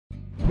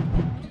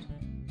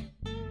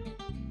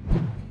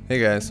Hey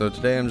guys, so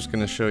today I'm just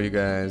going to show you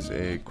guys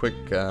a quick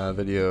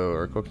video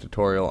or a quick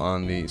tutorial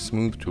on the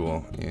smooth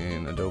tool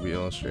in Adobe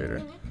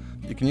Illustrator.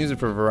 You can use it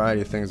for a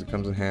variety of things. It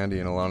comes in handy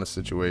in a lot of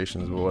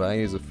situations, but what I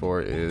use it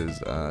for is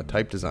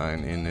type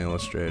design in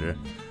Illustrator.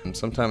 And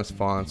sometimes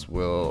fonts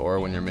will, or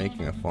when you're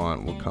making a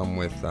font, will come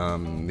with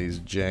these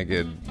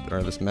jagged,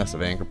 or this mess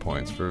of anchor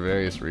points for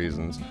various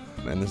reasons.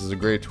 And this is a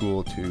great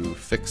tool to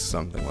fix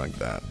something like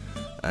that.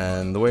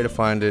 And the way to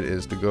find it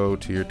is to go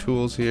to your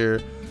tools here.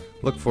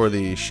 Look for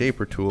the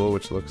shaper tool,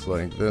 which looks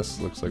like this,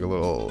 looks like a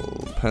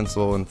little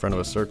pencil in front of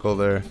a circle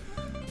there.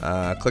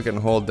 Click it and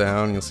hold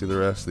down, you'll see the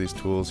rest of these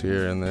tools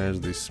here, and there's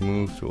the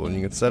smooth tool, and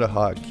you can set a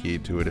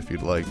hotkey to it if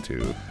you'd like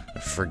to. I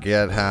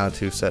forget how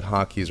to set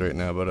hotkeys right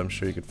now, but I'm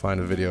sure you could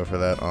find a video for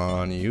that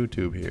on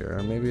YouTube here,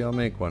 or maybe I'll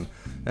make one.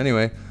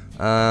 Anyway,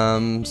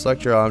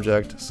 select your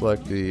object,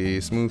 select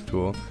the smooth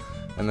tool,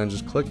 and then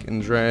just click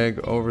and drag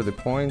over the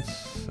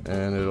points,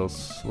 and it'll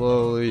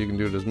slowly, you can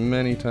do it as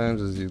many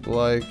times as you'd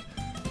like.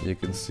 You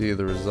can see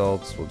the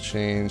results will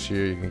change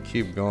here. You can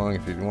keep going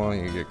if you want,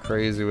 you can get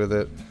crazy with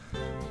it.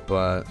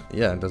 But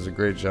yeah, it does a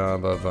great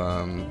job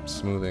of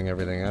smoothing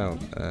everything out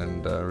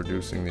and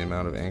reducing the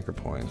amount of anchor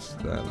points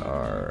that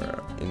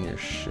are in your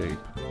shape.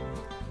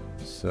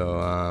 So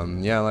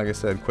yeah, like I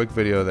said, quick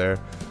video there.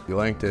 If you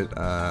liked it,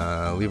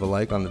 leave a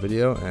like on the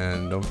video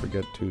and don't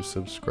forget to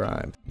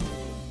subscribe.